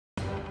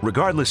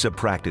Regardless of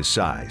practice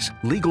size,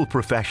 legal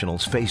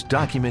professionals face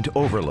document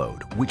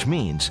overload, which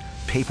means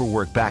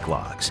paperwork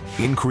backlogs,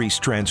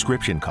 increased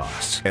transcription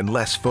costs, and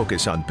less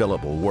focus on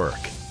billable work.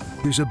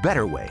 There's a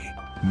better way.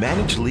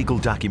 Manage legal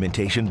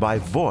documentation by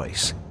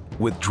voice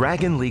with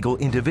Dragon Legal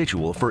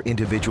Individual for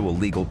individual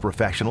legal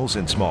professionals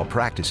and small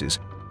practices,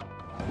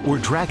 or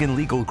Dragon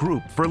Legal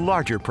Group for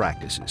larger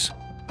practices.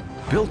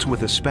 Built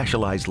with a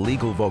specialized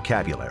legal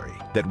vocabulary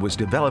that was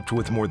developed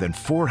with more than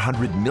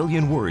 400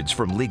 million words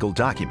from legal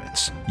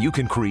documents, you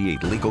can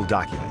create legal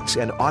documents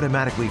and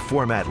automatically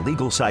format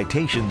legal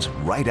citations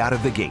right out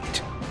of the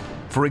gate.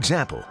 For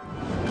example,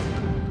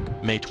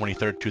 May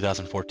 23,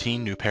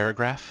 2014, new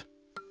paragraph.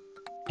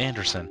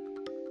 Anderson.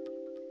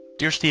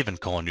 Dear Stephen,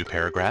 new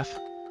paragraph.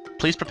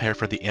 Please prepare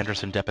for the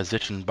Anderson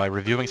deposition by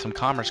reviewing some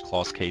Commerce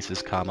Clause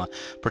cases,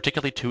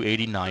 particularly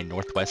 289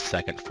 Northwest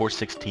 2nd,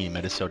 416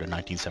 Minnesota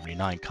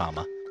 1979,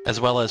 as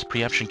well as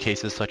preemption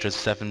cases such as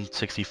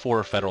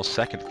 764 Federal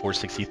 2nd,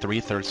 463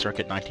 3rd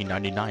Circuit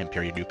 1999,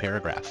 period, new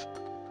paragraph.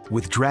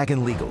 With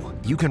Dragon Legal,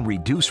 you can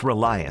reduce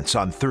reliance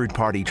on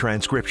third-party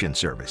transcription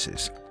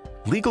services.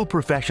 Legal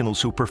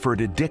professionals who prefer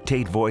to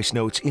dictate voice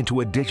notes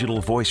into a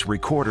digital voice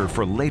recorder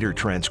for later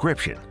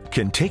transcription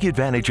can take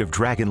advantage of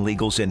Dragon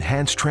Legal's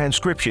enhanced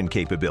transcription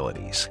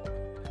capabilities.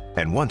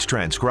 And once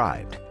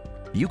transcribed,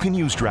 you can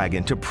use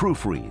Dragon to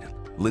proofread,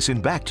 listen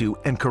back to,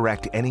 and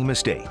correct any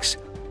mistakes.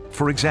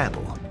 For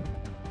example,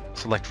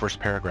 select first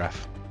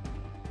paragraph.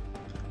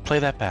 Play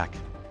that back.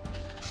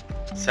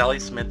 Sally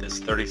Smith is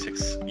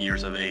 36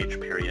 years of age,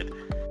 period.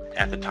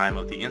 At the time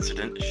of the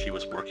incident, she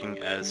was working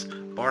as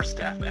bar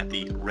staff at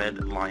the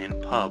Red Lion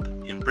Pub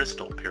in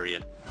Bristol,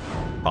 period.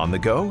 On the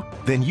go?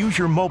 Then use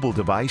your mobile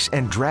device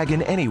and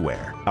Dragon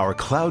Anywhere, our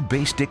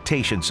cloud-based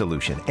dictation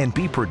solution, and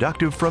be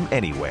productive from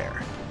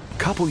anywhere.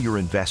 Couple your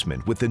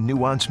investment with the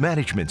Nuance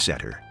Management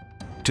Center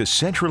to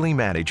centrally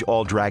manage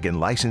all Dragon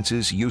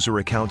licenses, user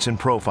accounts, and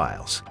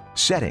profiles,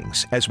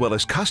 settings, as well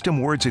as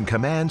custom words and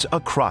commands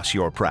across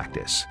your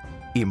practice.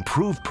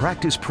 Improve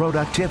practice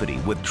productivity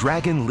with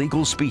Dragon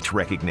Legal Speech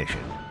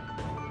Recognition.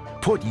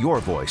 Put your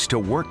voice to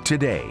work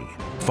today.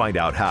 Find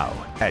out how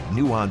at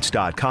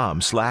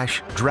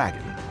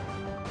nuance.com/dragon.